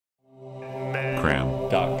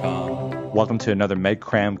MedCram.com. Welcome to another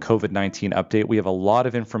MedCram COVID-19 update. We have a lot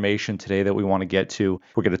of information today that we want to get to.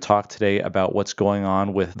 We're going to talk today about what's going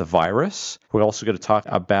on with the virus. We're also going to talk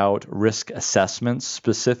about risk assessments,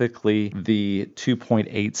 specifically the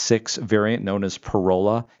 2.86 variant known as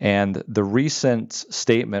Parola, and the recent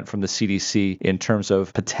statement from the CDC in terms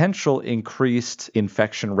of potential increased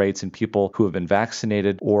infection rates in people who have been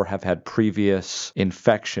vaccinated or have had previous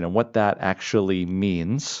infection and what that actually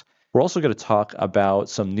means. We're also going to talk about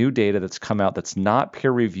some new data that's come out that's not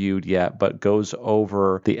peer-reviewed yet, but goes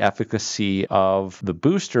over the efficacy of the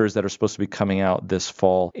boosters that are supposed to be coming out this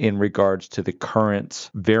fall in regards to the current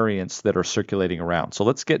variants that are circulating around. So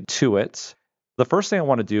let's get to it. The first thing I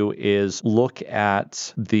want to do is look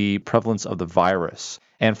at the prevalence of the virus.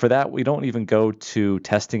 And for that, we don't even go to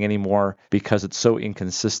testing anymore because it's so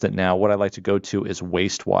inconsistent now. What I like to go to is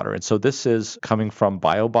wastewater. And so this is coming from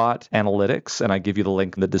BioBot Analytics, and I give you the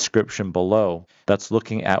link in the description below. That's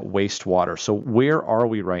looking at wastewater. So where are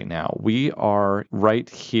we right now? We are right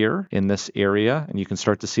here in this area, and you can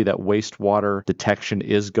start to see that wastewater detection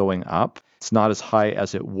is going up. It's not as high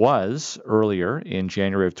as it was earlier in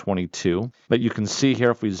January of 22, but you can see here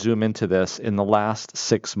if we zoom into this, in the last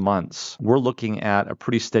 6 months, we're looking at a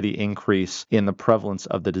pretty steady increase in the prevalence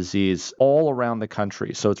of the disease all around the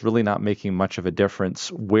country. So it's really not making much of a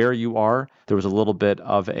difference where you are. There was a little bit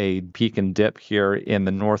of a peak and dip here in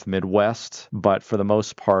the North Midwest, but for the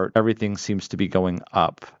most part, everything seems to be going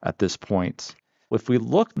up at this point. If we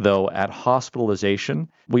look, though, at hospitalization,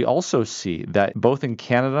 we also see that both in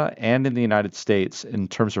Canada and in the United States, in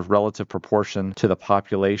terms of relative proportion to the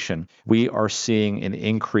population, we are seeing an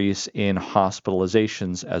increase in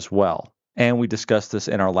hospitalizations as well. And we discussed this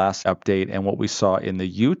in our last update, and what we saw in the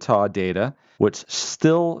Utah data, which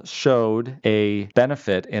still showed a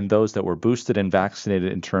benefit in those that were boosted and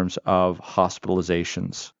vaccinated in terms of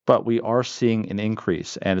hospitalizations. But we are seeing an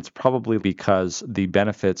increase, and it's probably because the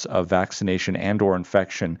benefits of vaccination and/or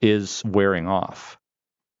infection is wearing off.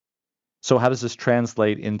 So how does this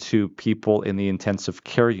translate into people in the intensive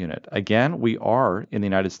care unit? Again, we are in the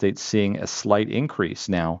United States seeing a slight increase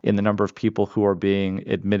now in the number of people who are being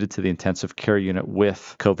admitted to the intensive care unit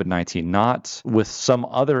with COVID-19, not with some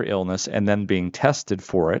other illness and then being tested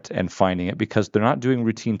for it and finding it, because they're not doing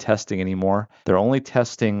routine testing anymore. They're only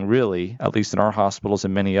testing really, at least in our hospitals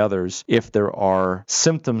and many others, if there are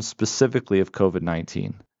symptoms specifically of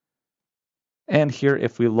COVID-19. And here,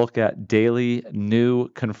 if we look at daily new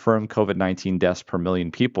confirmed COVID-19 deaths per million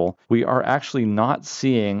people, we are actually not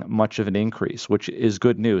seeing much of an increase, which is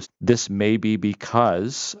good news. This may be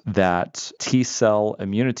because that T-cell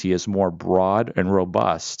immunity is more broad and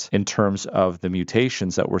robust in terms of the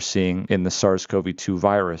mutations that we're seeing in the SARS-CoV-2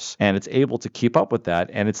 virus, and it's able to keep up with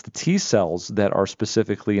that. And it's the T-cells that are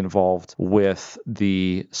specifically involved with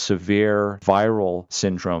the severe viral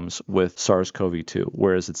syndromes with SARS-CoV-2,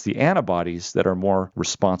 whereas it's the antibodies that are more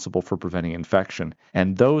responsible for preventing infection.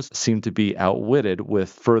 And those seem to be outwitted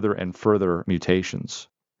with further and further mutations.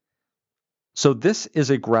 So this is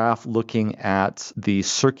a graph looking at the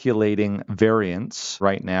circulating variants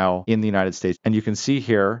right now in the United States. And you can see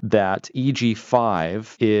here that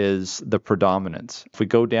EG5 is the predominant. If we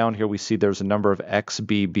go down here, we see there's a number of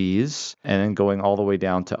XBBs and then going all the way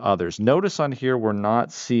down to others. Notice on here, we're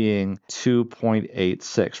not seeing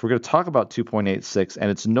 2.86. We're going to talk about 2.86,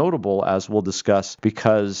 and it's notable, as we'll discuss,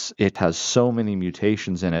 because it has so many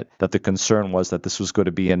mutations in it that the concern was that this was going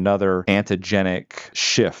to be another antigenic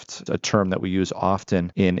shift, a term that we use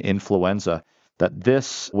often in influenza, that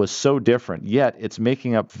this was so different, yet it's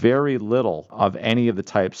making up very little of any of the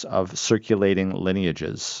types of circulating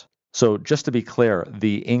lineages. So just to be clear,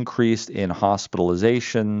 the increase in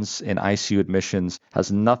hospitalizations, in ICU admissions,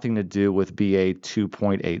 has nothing to do with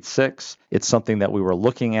BA.2.86. It's something that we were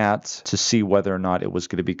looking at to see whether or not it was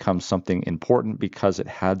going to become something important because it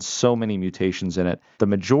had so many mutations in it. The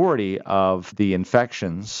majority of the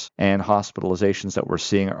infections and hospitalizations that we're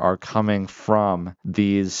seeing are coming from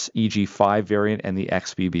these EG5 variant and the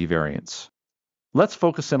XBB variants. Let's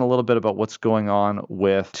focus in a little bit about what's going on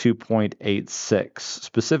with 2.86,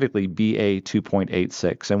 specifically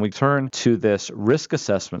BA.2.86. And we turn to this risk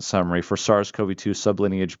assessment summary for SARS-CoV-2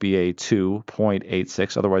 sublineage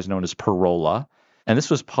BA.2.86, otherwise known as Parola. And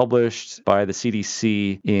this was published by the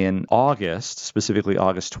CDC in August, specifically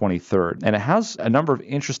August 23rd. And it has a number of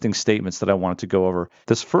interesting statements that I wanted to go over.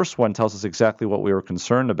 This first one tells us exactly what we were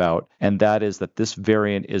concerned about, and that is that this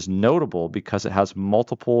variant is notable because it has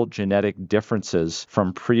multiple genetic differences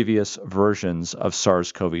from previous versions of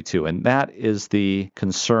SARS-CoV-2. And that is the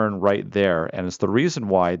concern right there, and it's the reason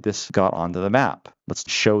why this got onto the map. Let's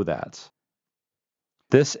show that.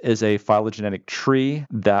 This is a phylogenetic tree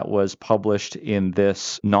that was published in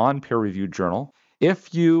this non-peer-reviewed journal.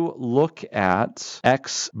 If you look at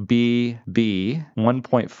XBB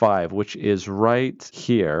 1.5, which is right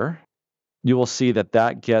here, you will see that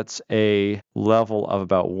that gets a level of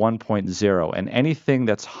about 1.0, and anything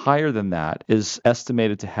that's higher than that is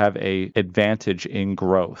estimated to have an advantage in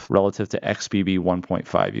growth relative to XBB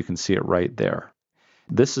 1.5. You can see it right there.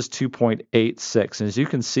 This is 2.86, and as you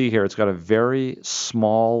can see here, it's got a very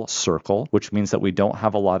small circle, which means that we don't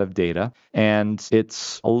have a lot of data, and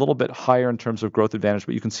it's a little bit higher in terms of growth advantage,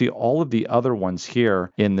 but you can see all of the other ones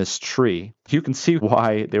here in this tree. You can see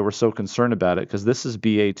why they were so concerned about it, because this is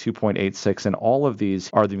BA.2.86, and all of these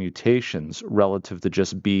are the mutations relative to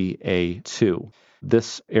just BA.2.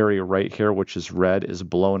 This area right here, which is red, is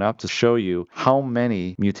blown up to show you how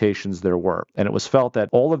many mutations there were. And it was felt that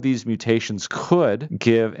all of these mutations could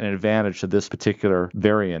give an advantage to this particular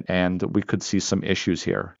variant, and we could see some issues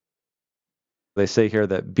here. They say here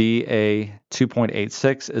that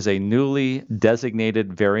BA.2.86 is a newly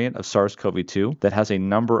designated variant of SARS-CoV-2 that has a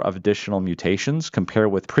number of additional mutations compared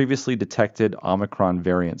with previously detected Omicron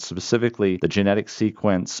variants. Specifically, the genetic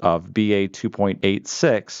sequence of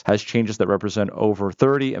BA.2.86 has changes that represent over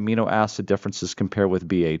 30 amino acid differences compared with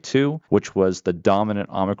BA.2, which was the dominant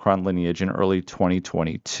Omicron lineage in early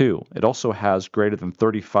 2022. It also has greater than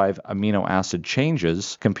 35 amino acid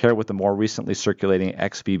changes compared with the more recently circulating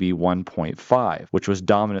XBB 1.5. Which was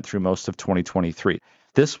dominant through most of 2023.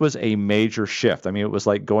 This was a major shift. I mean, it was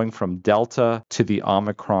like going from Delta to the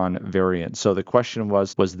Omicron variant. So the question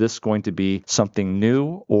was this going to be something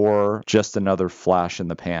new or just another flash in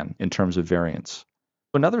the pan in terms of variants?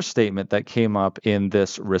 Another statement that came up in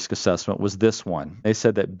this risk assessment was this one. They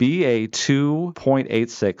said that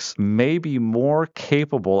BA.2.86 may be more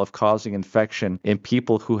capable of causing infection in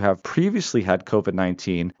people who have previously had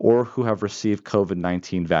COVID-19 or who have received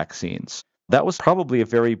COVID-19 vaccines. That was probably a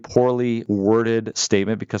very poorly worded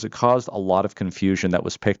statement because it caused a lot of confusion that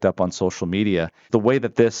was picked up on social media. The way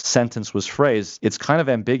that this sentence was phrased, it's kind of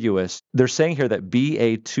ambiguous. They're saying here that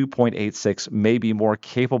BA.2.86 may be more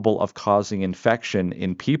capable of causing infection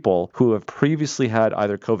in people who have previously had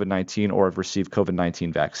either COVID-19 or have received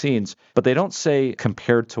COVID-19 vaccines, but they don't say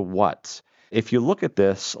compared to what. If you look at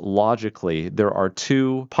this logically, there are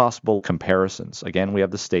two possible comparisons. Again, we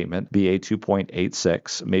have the statement,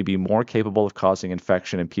 BA.2.86 may be more capable of causing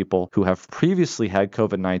infection in people who have previously had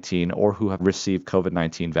COVID-19 or who have received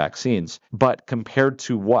COVID-19 vaccines. But compared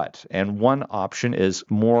to what? And one option is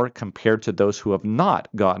more compared to those who have not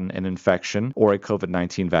gotten an infection or a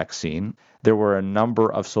COVID-19 vaccine. There were a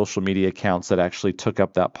number of social media accounts that actually took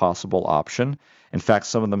up that possible option. In fact,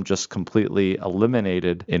 some of them just completely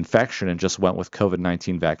eliminated infection and just went with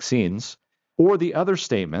COVID-19 vaccines. Or the other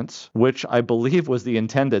statement, which I believe was the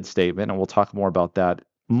intended statement, and we'll talk more about that,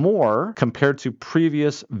 more compared to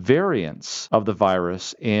previous variants of the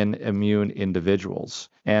virus in immune individuals.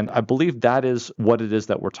 And I believe that is what it is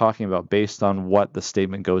that we're talking about based on what the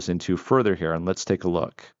statement goes into further here. And let's take a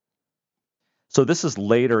look. So this is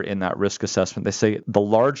later in that risk assessment. They say the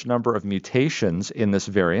large number of mutations in this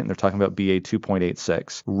variant, they're talking about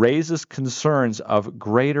BA.2.86, raises concerns of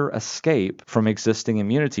greater escape from existing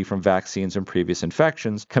immunity from vaccines and previous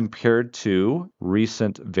infections compared to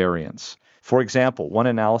recent variants. For example, one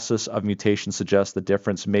analysis of mutations suggests the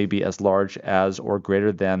difference may be as large as or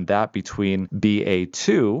greater than that between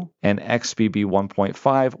BA.2 and XBB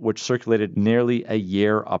 1.5, which circulated nearly a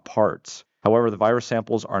year apart. However, the virus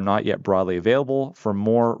samples are not yet broadly available for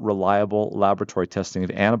more reliable laboratory testing of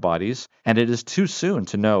antibodies, and it is too soon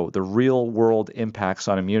to know the real-world impacts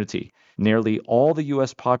on immunity. Nearly all the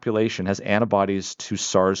U.S. population has antibodies to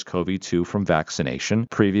SARS-CoV-2 from vaccination,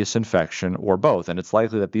 previous infection, or both, and it's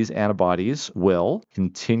likely that these antibodies will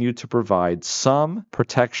continue to provide some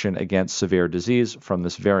protection against severe disease from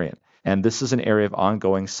this variant. And this is an area of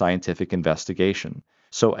ongoing scientific investigation.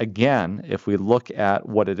 So again, if we look at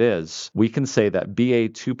what it is, we can say that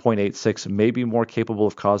BA.2.86 may be more capable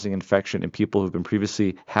of causing infection in people who've been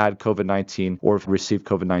previously had COVID-19 or have received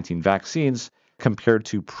COVID-19 vaccines compared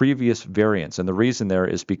to previous variants. And the reason there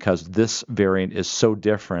is because this variant is so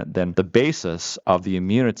different than the basis of the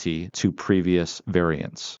immunity to previous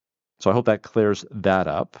variants. So I hope that clears that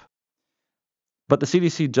up. But the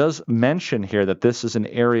CDC does mention here that this is an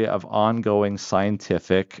area of ongoing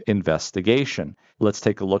scientific investigation. Let's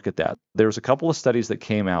take a look at that. There's a couple of studies that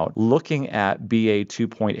came out looking at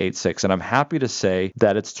BA.2.86, and I'm happy to say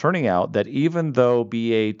that it's turning out that even though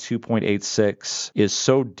BA.2.86 is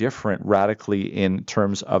so different radically in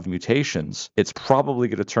terms of mutations, it's probably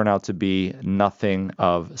going to turn out to be nothing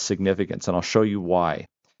of significance, and I'll show you why.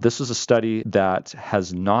 This is a study that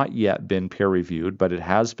has not yet been peer-reviewed, but it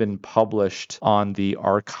has been published on the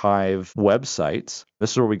archive website. This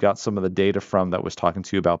is where we got some of the data from that I was talking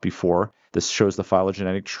to you about before. This shows the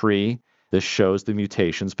phylogenetic tree. This shows the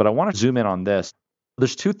mutations, but I want to zoom in on this.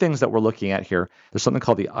 There's two things that we're looking at here. There's something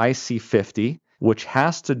called the IC50, which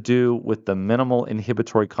has to do with the minimal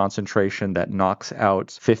inhibitory concentration that knocks out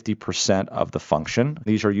 50% of the function.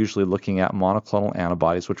 These are usually looking at monoclonal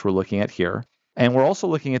antibodies, which we're looking at here. And we're also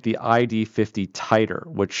looking at the ID50 titer,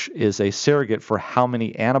 which is a surrogate for how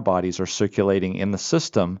many antibodies are circulating in the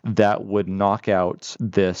system that would knock out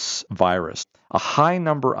this virus. A high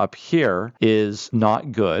number up here is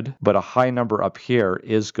not good, but a high number up here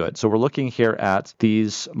is good. So we're looking here at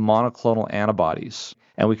these monoclonal antibodies.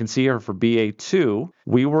 And we can see here for BA.2,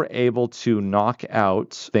 we were able to knock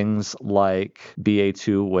out things like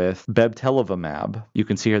BA.2 with bebtelovimab. You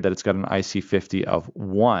can see here that it's got an IC50 of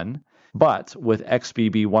 1. But with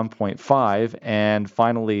XBB 1.5 and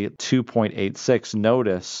finally 2.86,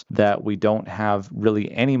 notice that we don't have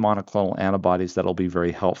really any monoclonal antibodies that'll be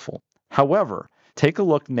very helpful. However, take a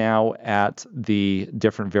look now at the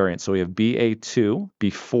different variants. So we have BA.2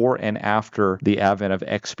 before and after the advent of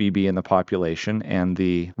XBB in the population and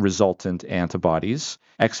the resultant antibodies,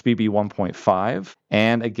 XBB 1.5,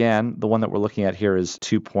 and again, the one that we're looking at here is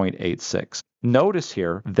 2.86. Notice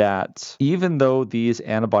here that even though these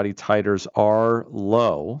antibody titers are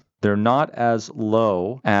low, they're not as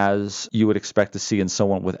low as you would expect to see in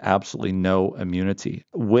someone with absolutely no immunity.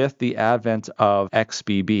 With the advent of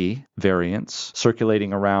XBB variants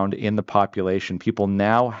circulating around in the population, people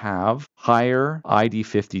now have higher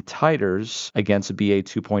ID50 titers against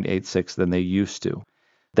BA.2.86 than they used to.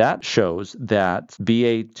 That shows that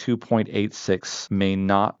BA.2.86 may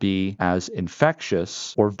not be as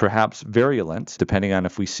infectious or perhaps virulent, depending on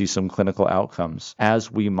if we see some clinical outcomes, as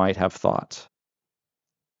we might have thought.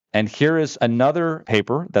 And here is another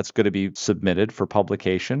paper that's going to be submitted for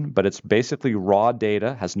publication, but it's basically raw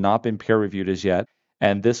data, has not been peer-reviewed as yet.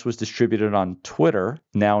 And this was distributed on Twitter,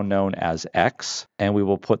 now known as X, and we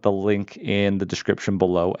will put the link in the description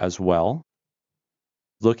below as well.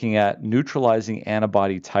 Looking at neutralizing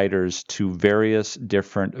antibody titers to various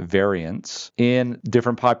different variants in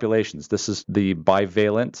different populations. This is the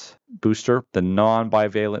bivalent booster, the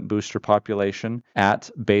non-bivalent booster population at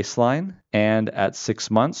baseline and at 6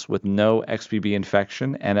 months with no XBB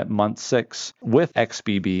infection, and at month 6 with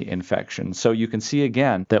XBB infection. So you can see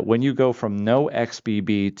again that when you go from no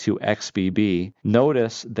XBB to XBB,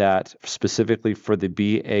 notice that specifically for the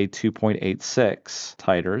BA.2.86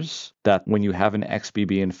 titers, that when you have an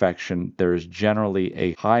XBB infection, there is generally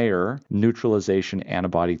a higher neutralization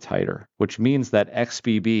antibody titer, which means that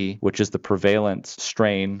XBB, which is the prevalent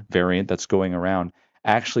strain variant that's going around,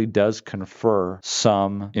 actually does confer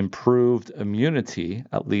some improved immunity,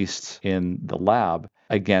 at least in the lab,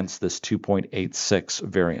 against this 2.86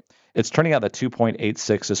 variant. It's turning out that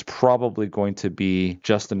 2.86 is probably going to be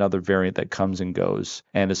just another variant that comes and goes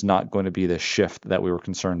and is not going to be the shift that we were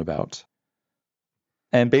concerned about.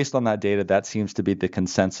 And based on that data, that seems to be the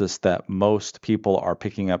consensus that most people are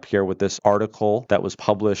picking up here with this article that was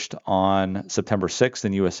published on September 6th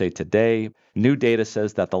in USA Today. New data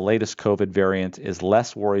says that the latest COVID variant is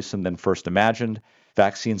less worrisome than first imagined.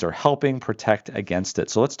 Vaccines are helping protect against it.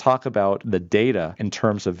 So let's talk about the data in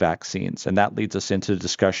terms of vaccines. And that leads us into a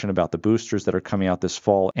discussion about the boosters that are coming out this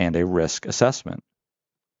fall and a risk assessment.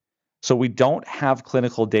 So we don't have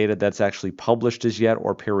clinical data that's actually published as yet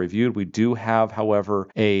or peer-reviewed. We do have, however,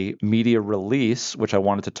 a media release, which I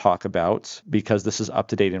wanted to talk about because this is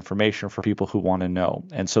up-to-date information for people who want to know.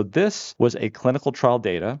 And so this was a clinical trial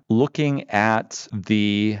data looking at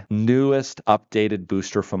the newest updated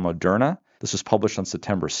booster from Moderna. This was published on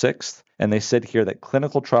September 6th, and they said here that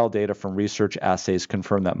clinical trial data from research assays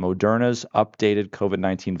confirmed that Moderna's updated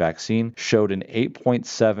COVID-19 vaccine showed an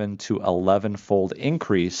 8.7 to 11-fold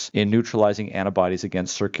increase in neutralizing antibodies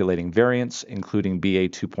against circulating variants, including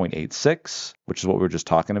BA.2.86, which is what we were just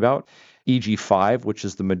talking about, EG5, which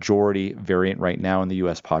is the majority variant right now in the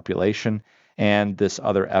U.S. population, and this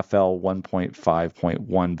other FL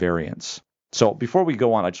 1.5.1 variants. So before we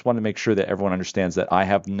go on, I just want to make sure that everyone understands that I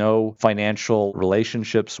have no financial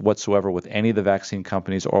relationships whatsoever with any of the vaccine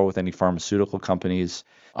companies or with any pharmaceutical companies.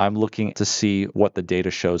 I'm looking to see what the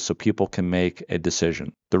data shows so people can make a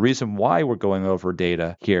decision. The reason why we're going over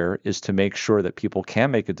data here is to make sure that people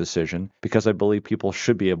can make a decision, because I believe people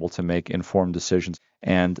should be able to make informed decisions.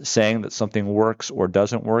 And saying that something works or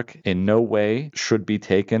doesn't work in no way should be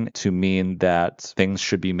taken to mean that things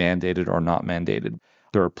should be mandated or not mandated.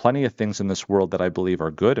 There are plenty of things in this world that I believe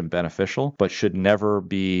are good and beneficial, but should never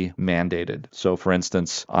be mandated. So, for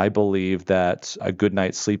instance, I believe that a good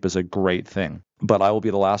night's sleep is a great thing. But I will be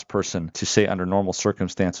the last person to say under normal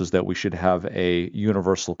circumstances that we should have a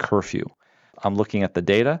universal curfew. I'm looking at the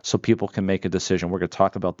data so people can make a decision. We're going to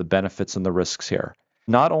talk about the benefits and the risks here.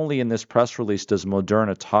 Not only in this press release does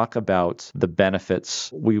Moderna talk about the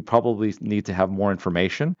benefits, we probably need to have more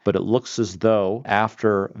information, but it looks as though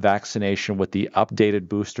after vaccination with the updated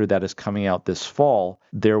booster that is coming out this fall,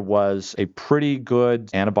 there was a pretty good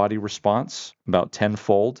antibody response, about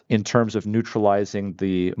tenfold, in terms of neutralizing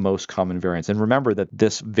the most common variants. And remember that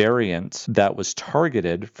this variant that was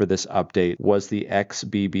targeted for this update was the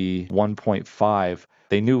XBB.1.5.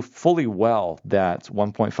 They knew fully well that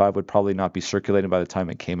 1.5 would probably not be circulating by the time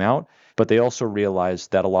it came out, but they also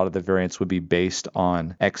realized that a lot of the variants would be based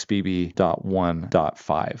on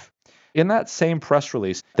XBB.1.5. In that same press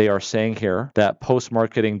release, they are saying here that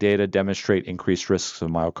post-marketing data demonstrate increased risks of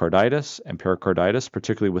myocarditis and pericarditis,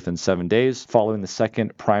 particularly within 7 days following the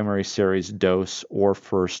second primary series dose or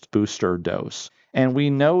first booster dose. And we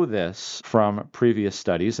know this from previous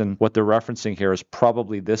studies, and what they're referencing here is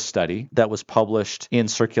probably this study that was published in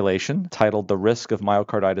Circulation, titled The Risk of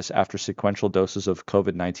Myocarditis After Sequential Doses of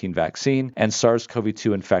COVID-19 Vaccine and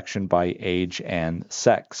SARS-CoV-2 Infection by Age and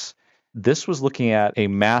Sex. This was looking at a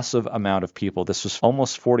massive amount of people. This was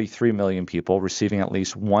almost 43 million people receiving at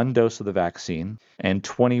least one dose of the vaccine and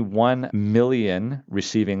 21 million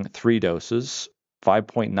receiving 3 doses.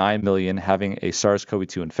 5.9 million having a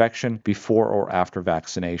SARS-CoV-2 infection before or after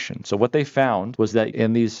vaccination. So what they found was that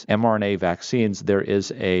in these mRNA vaccines, there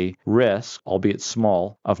is a risk, albeit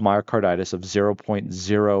small, of myocarditis of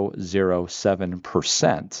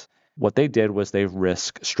 0.007%. What they did was they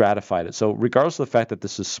risk stratified it. So regardless of the fact that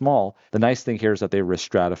this is small, the nice thing here is that they risk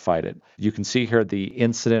stratified it. You can see here the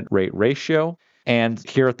incident rate ratio. And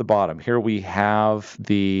here at the bottom, here we have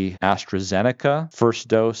the AstraZeneca first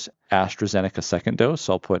dose, AstraZeneca second dose.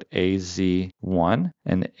 So I'll put AZ1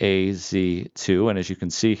 and AZ2. And as you can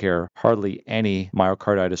see here, hardly any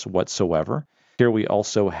myocarditis whatsoever. Here we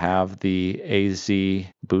also have the AZ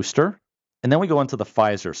booster. And then we go into the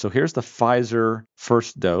Pfizer. So here's the Pfizer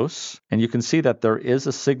first dose. And you can see that there is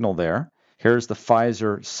a signal there. Here's the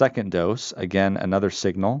Pfizer second dose. Again, another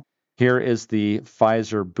signal. Here is the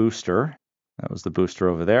Pfizer booster. That was the booster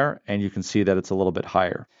over there, and you can see that it's a little bit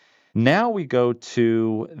higher. Now we go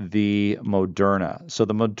to the Moderna. So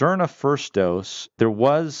the Moderna first dose, there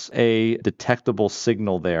was a detectable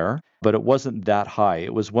signal there, but it wasn't that high.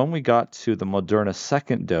 It was when we got to the Moderna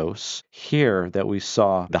second dose here that we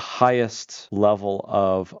saw the highest level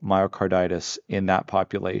of myocarditis in that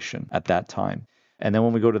population at that time. And then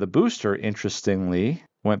when we go to the booster, interestingly,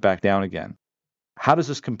 went back down again. How does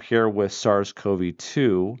this compare with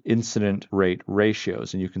SARS-CoV-2 incident rate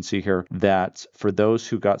ratios? And you can see here that for those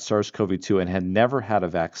who got SARS-CoV-2 and had never had a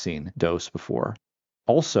vaccine dose before,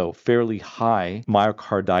 also fairly high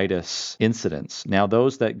myocarditis incidence. Now,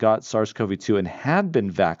 those that got SARS-CoV-2 and had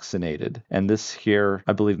been vaccinated, and this here,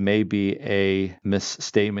 I believe, may be a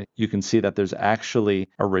misstatement, you can see that there's actually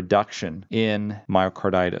a reduction in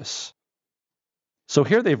myocarditis. So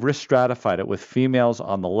here they've risk stratified it with females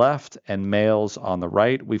on the left and males on the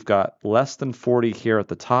right. We've got less than 40 here at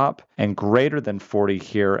the top and greater than 40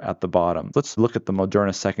 here at the bottom. Let's look at the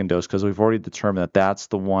Moderna second dose because we've already determined that that's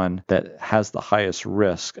the one that has the highest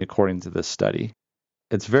risk according to this study.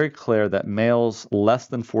 It's very clear that males less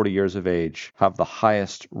than 40 years of age have the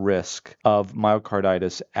highest risk of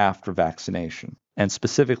myocarditis after vaccination, and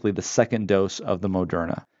specifically the second dose of the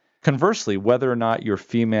Moderna. Conversely, whether or not you're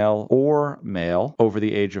female or male over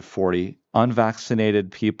the age of 40,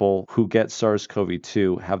 unvaccinated people who get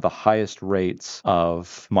SARS-CoV-2 have the highest rates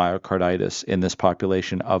of myocarditis in this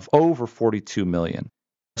population of over 42 million.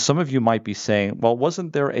 Some of you might be saying, well,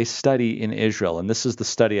 wasn't there a study in Israel? And this is the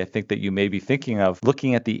study I think that you may be thinking of,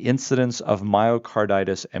 looking at the incidence of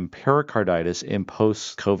myocarditis and pericarditis in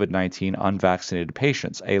post-COVID-19 unvaccinated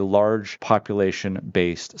patients, a large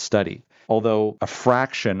population-based study. Although a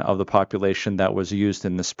fraction of the population that was used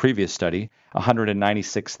in this previous study,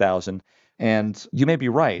 196,000, and you may be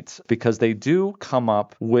right, because they do come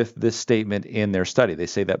up with this statement in their study. They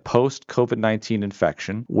say that post-COVID-19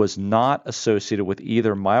 infection was not associated with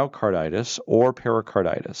either myocarditis or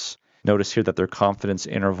pericarditis. Notice here that their confidence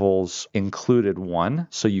intervals included 1,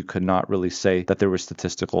 so you could not really say that there was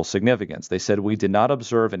statistical significance. They said, we did not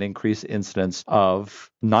observe an increased incidence of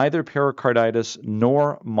neither pericarditis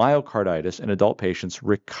nor myocarditis in adult patients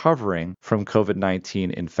recovering from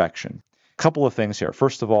COVID-19 infection. Couple of things here.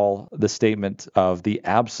 First of all, the statement of the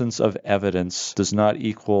absence of evidence does not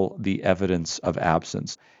equal the evidence of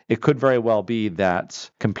absence. it could very well be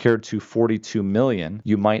that compared to 42 million,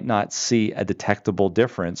 you might not see a detectable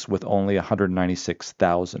difference with only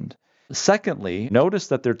 196,000. Secondly, notice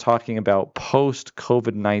that they're talking about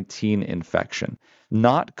post-COVID-19 infection,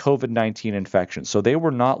 not COVID-19 infection. So they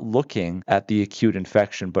were not looking at the acute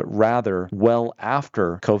infection, but rather well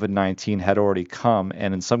after COVID-19 had already come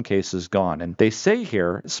and in some cases gone. And they say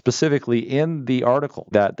here, specifically in the article,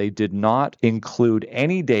 that they did not include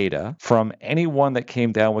any data from anyone that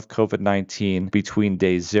came down with COVID-19 between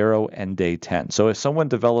day 0 and day 10. So if someone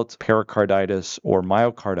developed pericarditis or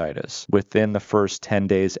myocarditis within the first 10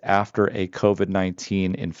 days after a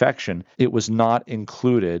COVID-19 infection, it was not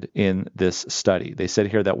included in this study. They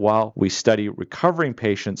said here that while we study recovering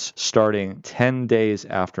patients starting 10 days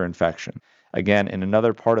after infection, again, in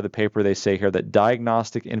another part of the paper, they say here that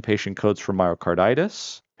diagnostic inpatient codes for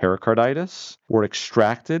myocarditis, pericarditis, were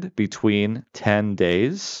extracted between 10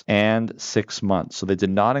 days and 6 months. So they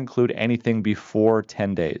did not include anything before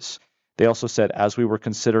 10 days. They also said, as we were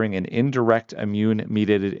considering an indirect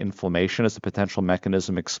immune-mediated inflammation as a potential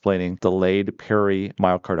mechanism explaining delayed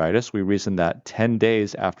perimyocarditis, we reasoned that 10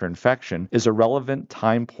 days after infection is a relevant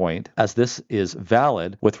time point, as this is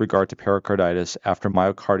valid with regard to pericarditis after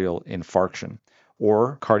myocardial infarction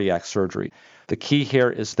or cardiac surgery. The key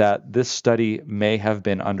here is that this study may have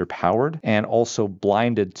been underpowered and also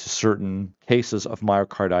blinded to certain cases of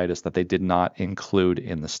myocarditis that they did not include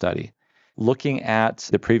in the study. Looking at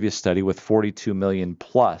the previous study with 42 million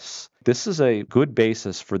plus, this is a good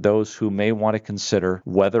basis for those who may want to consider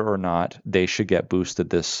whether or not they should get boosted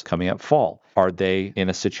this coming up fall. Are they in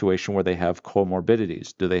a situation where they have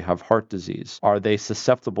comorbidities? Do they have heart disease? Are they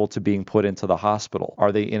susceptible to being put into the hospital?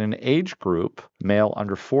 Are they in an age group, male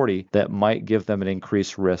under 40, that might give them an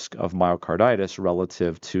increased risk of myocarditis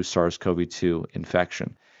relative to SARS-CoV-2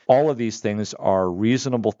 infection? All of these things are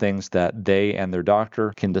reasonable things that they and their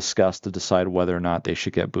doctor can discuss to decide whether or not they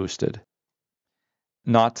should get boosted.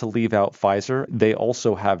 Not to leave out Pfizer, they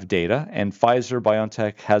also have data, and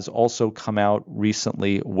Pfizer-BioNTech has also come out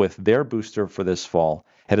recently with their booster for this fall.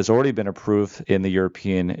 It has already been approved in the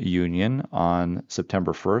European Union on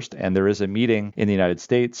September 1st, and there is a meeting in the United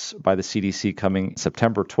States by the CDC coming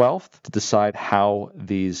September 12th to decide how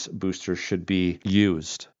these boosters should be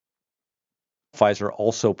used. Pfizer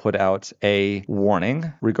also put out a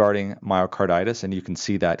warning regarding myocarditis, and you can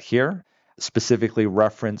see that here, specifically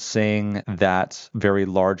referencing that very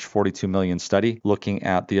large 42 million study looking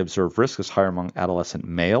at the observed risk is higher among adolescent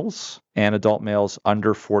males and adult males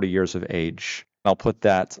under 40 years of age. I'll put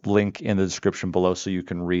that link in the description below so you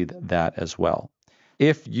can read that as well.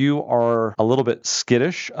 If you are a little bit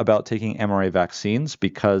skittish about taking mRNA vaccines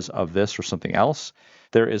because of this or something else,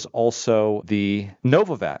 there is also the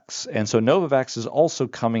Novavax. And so Novavax is also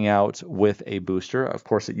coming out with a booster. Of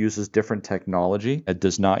course, it uses different technology. It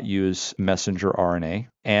does not use messenger RNA.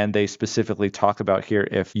 And they specifically talk about here,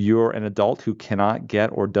 if you're an adult who cannot get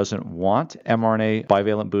or doesn't want mRNA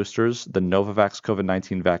bivalent boosters, the Novavax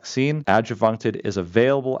COVID-19 vaccine adjuvanted is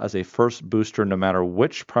available as a first booster no matter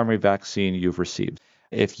which primary vaccine you've received.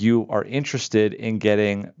 If you are interested in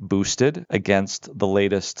getting boosted against the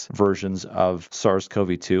latest versions of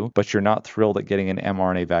SARS-CoV-2, but you're not thrilled at getting an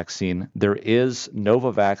mRNA vaccine, there is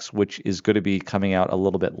Novavax, which is going to be coming out a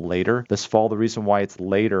little bit later this fall. The reason why it's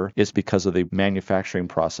later is because of the manufacturing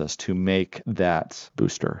process to make that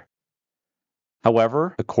booster.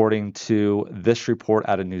 However, according to this report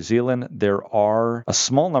out of New Zealand, there are a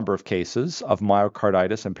small number of cases of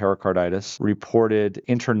myocarditis and pericarditis reported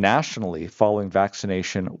internationally following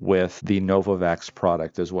vaccination with the Novavax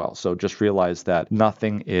product as well. So just realize that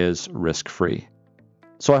nothing is risk-free.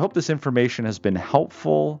 So I hope this information has been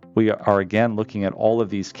helpful. We are again looking at all of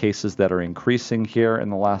these cases that are increasing here in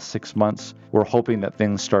the last 6 months. We're hoping that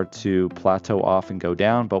things start to plateau off and go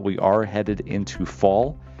down, but we are headed into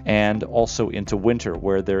fall and also into winter,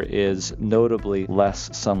 where there is notably less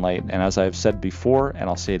sunlight. And as I've said before, and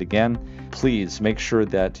I'll say it again, please make sure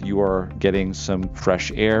that you are getting some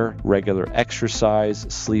fresh air, regular exercise,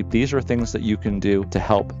 sleep. These are things that you can do to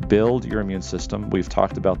help build your immune system. We've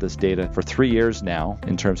talked about this data for 3 years now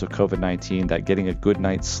in terms of COVID-19, that getting a good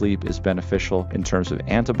night's sleep is beneficial in terms of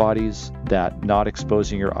antibodies, that not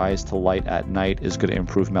exposing your eyes to light at night is going to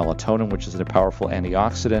improve melatonin, which is a powerful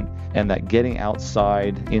antioxidant, and that getting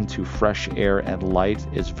outside into fresh air and light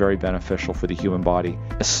is very beneficial for the human body,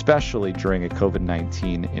 especially during a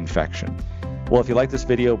COVID-19 infection. Well, if you like this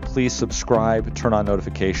video, please subscribe, turn on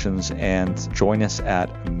notifications, and join us at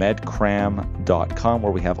MedCram.com,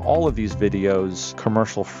 where we have all of these videos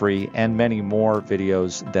commercial-free and many more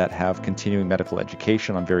videos that have continuing medical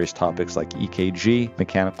education on various topics like EKG,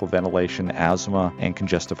 mechanical ventilation, asthma, and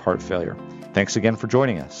congestive heart failure. Thanks again for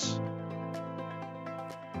joining us.